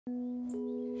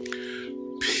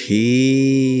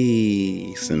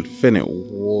Peace, infinite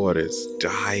waters,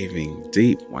 diving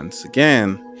deep once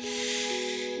again.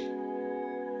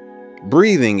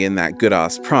 Breathing in that good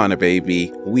ass prana,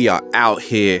 baby. We are out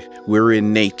here. We're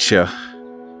in nature.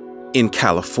 In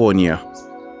California.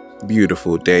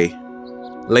 Beautiful day.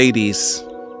 Ladies,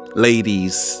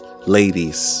 ladies,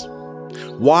 ladies.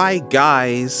 Why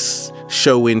guys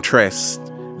show interest,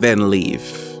 then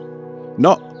leave?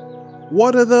 Not,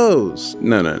 what are those?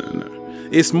 No.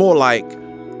 It's more like,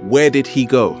 where did he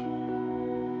go?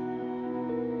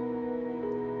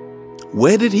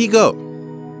 Where did he go?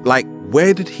 Like,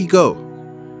 where did he go?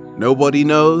 Nobody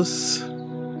knows.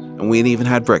 And we ain't even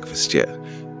had breakfast yet.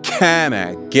 Can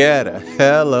I get a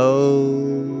hello?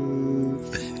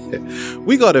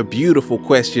 We got a beautiful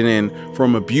question in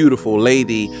from a beautiful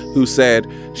lady who said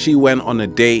she went on a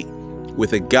date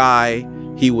with a guy.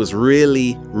 He was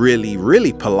really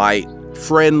polite,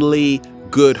 friendly,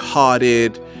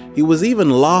 good-hearted. He was even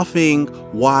laughing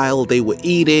while they were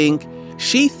eating.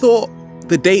 She thought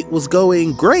the date was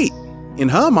going great in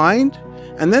her mind.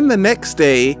 And then the next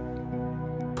day,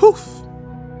 poof.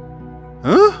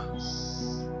 Huh?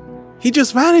 He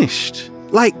just vanished.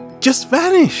 Like, just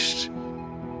vanished.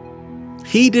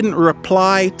 He didn't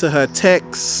reply to her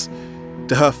texts,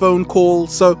 to her phone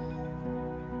calls, so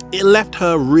it left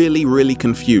her really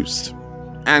confused.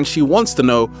 And she wants to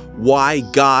know why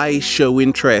guys show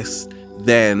interest,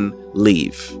 then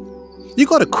leave. You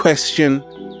gotta question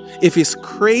if it's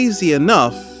crazy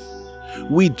enough,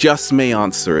 we just may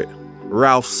answer it.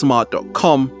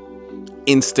 RalphSmart.com,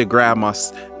 Instagram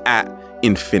us at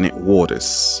Infinite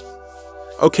Waters.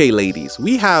 Okay, ladies,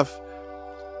 we have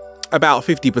about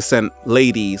 50%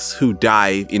 ladies who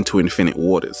dive into infinite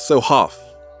waters. So half.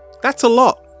 That's a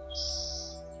lot.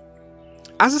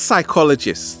 As a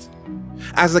psychologist,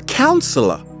 as a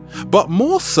counselor, but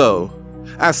more so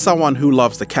as someone who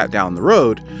loves the cat down the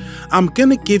road, I'm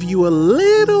gonna give you a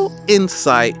little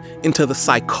insight into the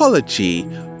psychology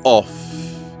of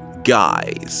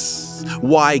guys.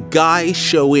 Why guys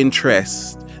show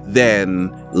interest,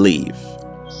 then leave.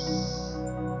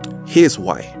 Here's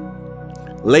why.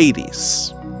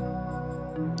 Ladies,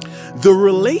 the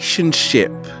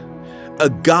relationship a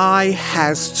guy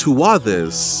has to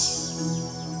others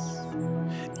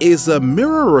is a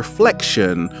mirror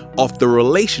reflection of the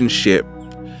relationship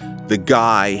the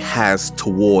guy has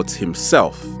towards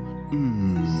himself.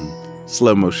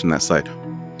 Slow motion that side.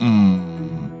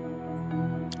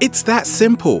 It's that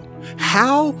simple.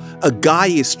 How a guy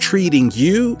is treating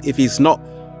you if he's not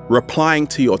replying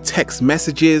to your text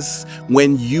messages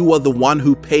when you are the one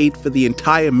who paid for the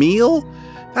entire meal,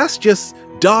 that's just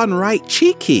darn right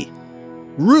cheeky,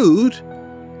 rude,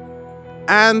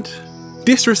 and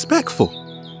disrespectful.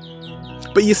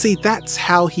 But you see, that's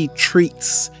how he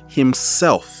treats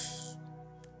himself.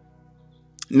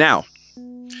 Now,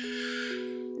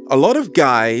 a lot of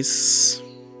guys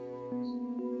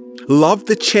love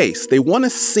the chase. They want to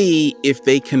see if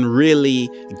they can really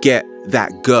get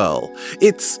that girl.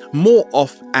 It's more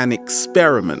of an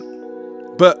experiment,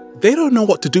 but they don't know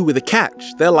what to do with the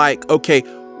catch. They're like, okay,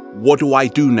 what do I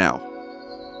do now?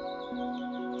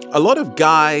 A lot of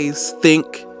guys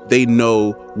think they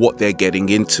know what they're getting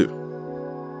into.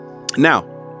 Now,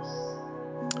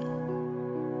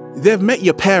 they've met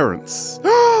your parents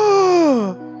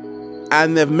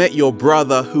and they've met your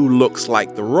brother who looks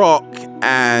like The Rock,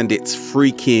 and it's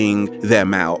freaking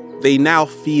them out. They now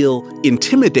feel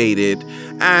intimidated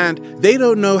and they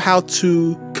don't know how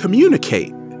to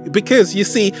communicate. Because you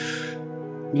see,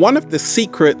 one of the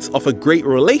secrets of a great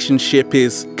relationship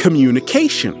is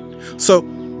communication. So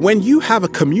when you have a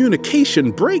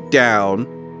communication breakdown,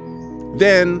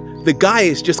 then the guy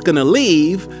is just gonna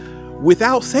leave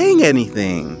without saying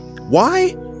anything.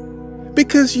 Why?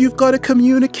 Because you've got a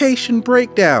communication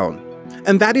breakdown.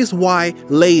 And that is why,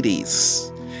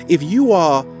 ladies, if you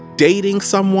are dating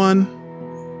someone,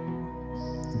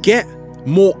 get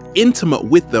more intimate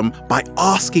with them by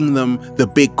asking them the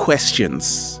big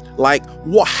questions. Like,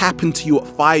 what happened to you at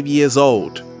 5 years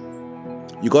old?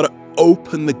 You gotta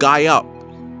open the guy up.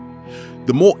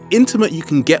 The more intimate you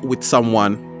can get with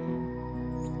someone,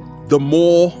 the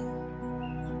more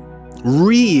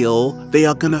real they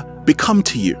are gonna become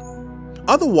to you.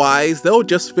 Otherwise, they'll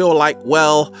just feel like,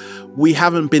 well, we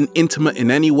haven't been intimate in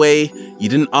any way. You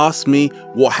didn't ask me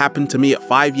what happened to me at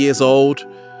 5 years old,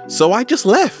 so I just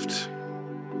left.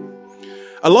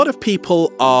 A lot of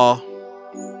people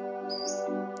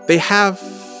they have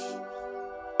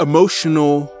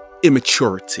emotional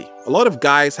immaturity. A lot of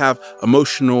guys have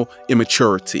emotional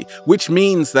immaturity, which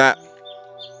means that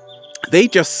they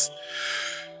just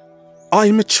are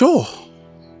immature.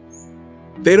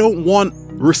 They don't want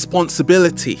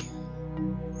responsibility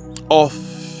of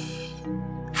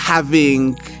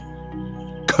having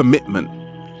commitment.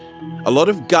 A lot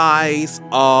of guys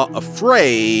are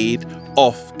afraid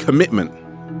of commitment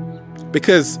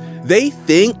because they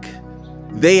think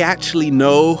they actually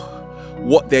know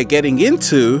what they're getting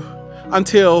into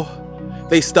until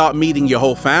they start meeting your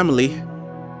whole family,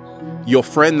 your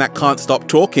friend that can't stop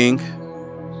talking,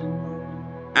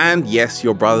 and yes,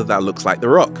 your brother that looks like The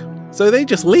Rock. So they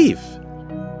just leave.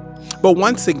 But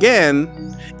once again,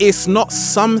 it's not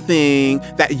something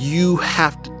that you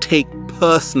have to take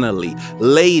personally.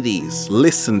 Ladies,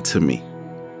 listen to me.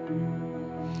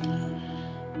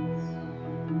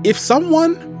 If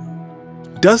someone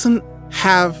doesn't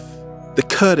have the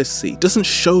courtesy, doesn't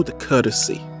show the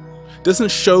courtesy,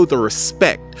 doesn't show the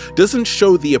respect, doesn't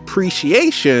show the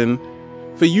appreciation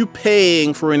for you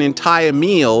paying for an entire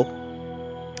meal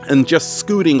and just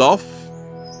scooting off,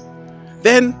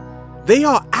 then they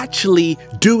are actually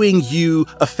doing you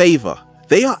a favor.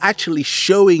 They are actually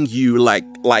showing you like,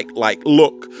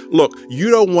 look,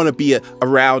 you don't want to be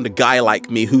around a guy like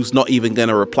me who's not even going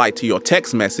to reply to your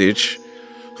text message,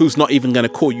 who's not even going to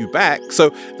call you back. So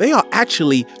they are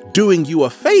actually doing you a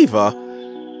favor.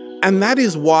 And that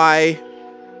is why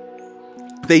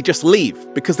they just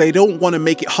leave, because they don't want to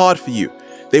make it hard for you.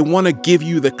 They want to give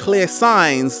you the clear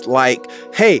signs like,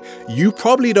 hey, you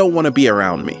probably don't want to be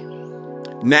around me.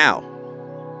 Now,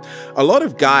 a lot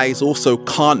of guys also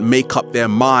can't make up their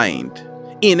mind.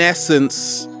 In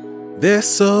essence, they're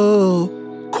so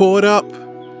caught up.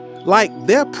 Like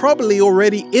they're probably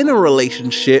already in a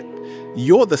relationship.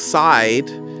 You're the side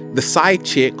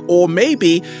chick, or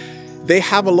maybe they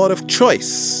have a lot of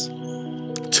choice.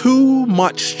 Too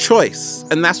much choice,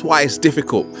 and that's why it's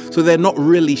difficult. So they're not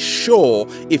really sure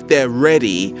if they're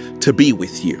ready to be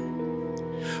with you.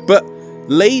 But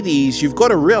ladies, you've got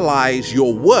to realize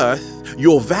your worth,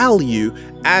 your value,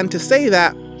 and to say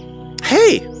that,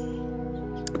 hey,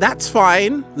 that's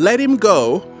fine, let him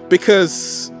go,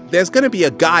 because there's going to be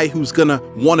a guy who's going to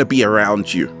want to be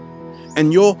around you,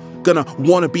 and you're going to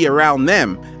want to be around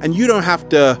them, and you don't have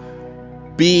to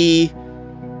be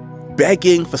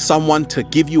begging for someone to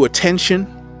give you attention.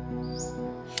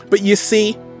 But you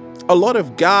see, a lot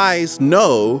of guys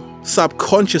know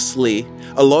subconsciously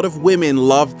a lot of women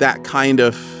love that kind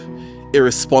of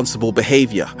irresponsible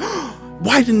behavior.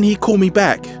 Why didn't he call me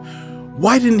back?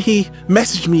 Why didn't he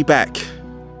message me back?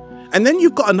 And then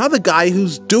you've got another guy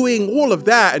who's doing all of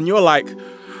that and you're like,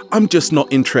 I'm just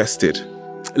not interested.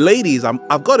 Ladies,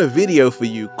 I've got a video for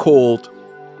you called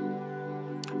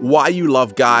Why You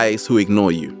Love Guys Who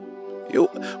Ignore You.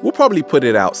 We'll probably put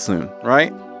it out soon,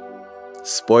 right?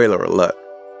 Spoiler alert.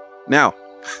 Now,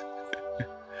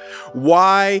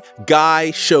 why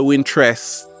guys show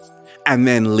interest and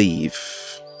then leave?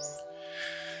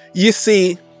 You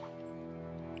see,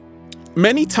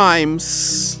 many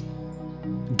times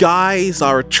guys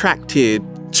are attracted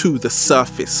to the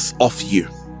surface of you.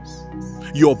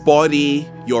 Your body,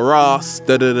 your ass,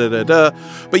 da-da-da-da-da.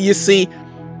 But you see,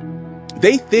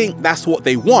 they think that's what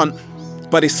they want,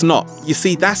 but it's not. You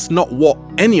see, that's not what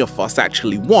any of us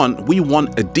actually want. We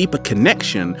want a deeper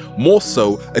connection, more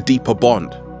so a deeper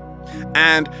bond.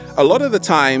 And a lot of the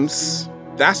times,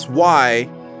 that's why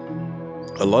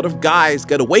a lot of guys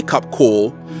get a wake-up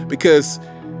call, because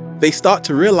they start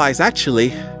to realize,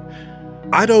 actually,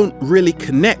 I don't really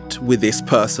connect with this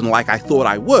person like I thought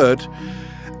I would,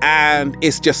 and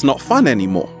it's just not fun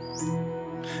anymore.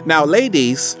 Now,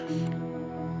 ladies,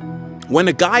 when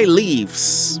a guy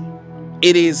leaves,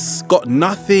 it is got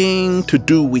nothing to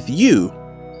do with you.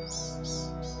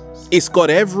 It's got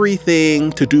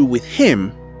everything to do with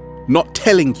him not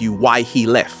telling you why he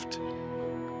left.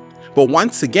 But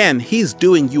once again, he's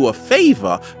doing you a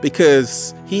favor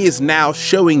because he is now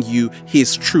showing you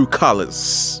his true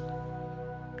colors.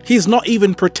 He's not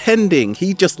even pretending.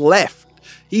 He just left.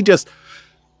 He just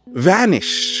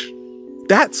vanished.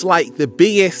 That's like the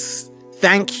biggest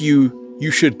thank you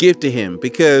you should give to him,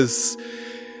 because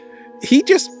he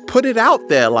just put it out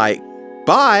there like,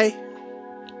 bye.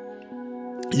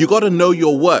 You got to know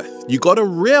your worth. You got to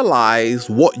realize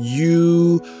what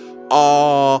you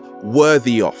are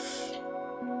worthy of.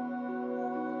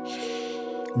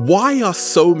 Why are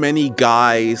so many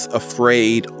guys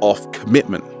afraid of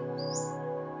commitment?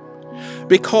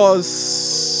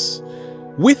 Because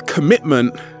with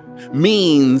commitment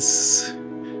means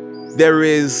there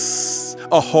is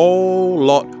a whole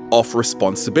lot of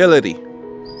responsibility.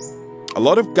 A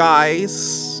lot of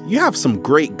guys, you have some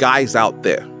great guys out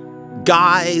there.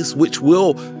 Guys which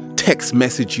will text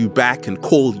message you back and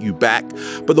call you back.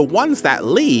 But the ones that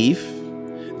leave,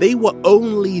 they were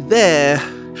only there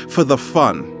for the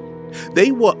fun.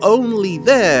 They were only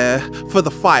there for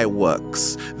the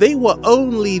fireworks. They were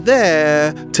only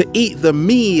there to eat the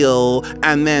meal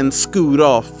and then scoot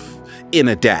off in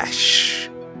a dash.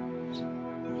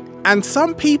 And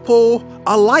some people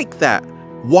are like that.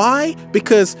 Why?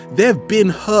 Because they've been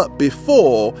hurt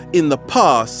before in the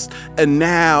past, and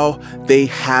now they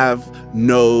have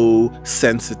no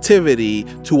sensitivity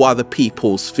to other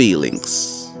people's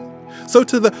feelings. So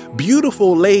to the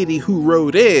beautiful lady who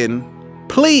wrote in,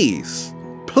 please,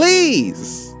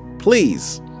 please,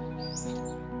 please,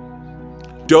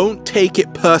 don't take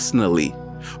it personally,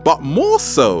 but more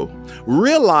so,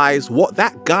 realize what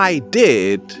that guy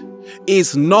did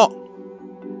is not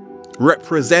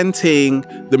representing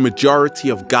the majority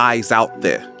of guys out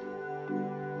there.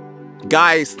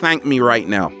 Guys, thank me right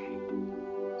now.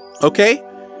 Okay?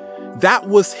 That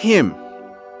was him.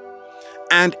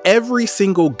 And every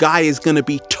single guy is going to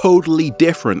be totally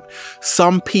different.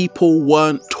 Some people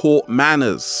weren't taught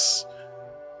manners.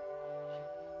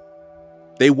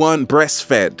 They weren't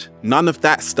breastfed. None of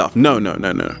that stuff. No.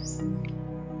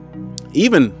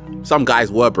 Even some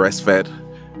guys were breastfed,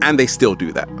 and they still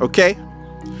do that, okay?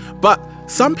 But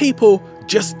some people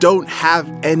just don't have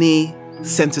any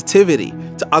sensitivity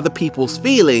to other people's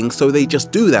feelings, so they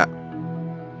just do that.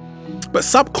 But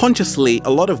subconsciously,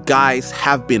 a lot of guys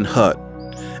have been hurt.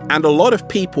 And a lot of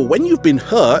people, when you've been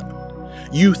hurt,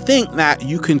 you think that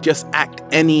you can just act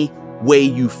any way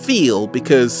you feel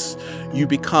because you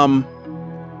become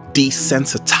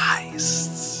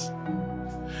desensitized.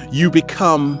 You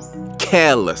become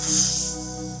careless.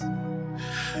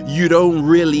 You don't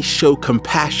really show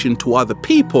compassion to other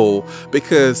people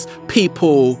because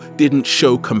people didn't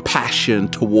show compassion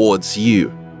towards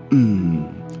you.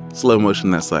 Slow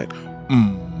motion that side.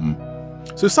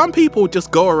 So some people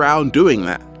just go around doing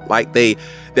that. Like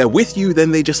they're with you,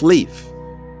 then they just leave.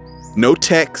 No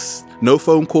text, no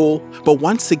phone call. But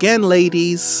once again,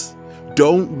 ladies,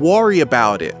 don't worry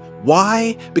about it.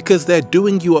 Why? Because they're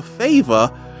doing you a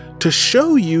favor to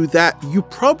show you that you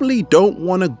probably don't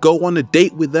want to go on a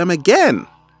date with them again.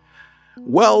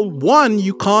 Well, one,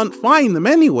 you can't find them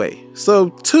anyway. So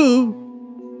two,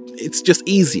 it's just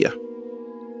easier.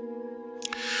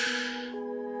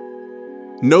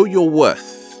 Know your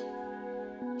worth.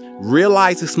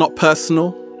 Realize it's not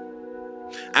personal.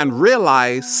 And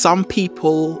realize some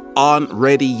people aren't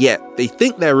ready yet. They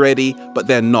think they're ready, but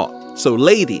they're not. So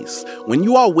ladies, when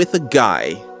you are with a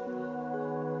guy,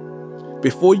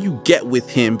 before you get with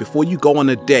him, before you go on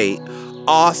a date,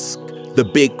 ask the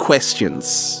big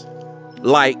questions.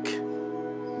 Like,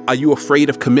 are you afraid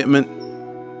of commitment?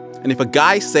 And if a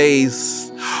guy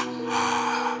says,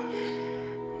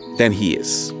 then he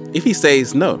is. If he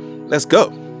says, no, let's go,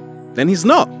 then he's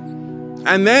not.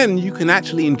 And then you can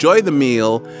actually enjoy the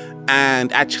meal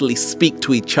and actually speak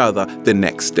to each other the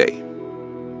next day.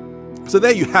 So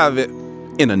there you have it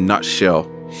in a nutshell.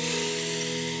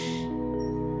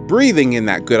 Breathing in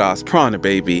that good ass prana,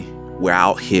 baby. We're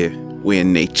out here, we're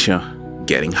in nature,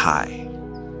 getting high.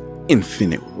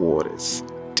 Infinite waters,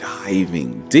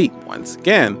 diving deep once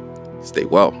again. Stay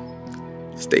well,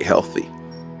 stay healthy.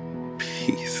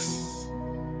 Peace.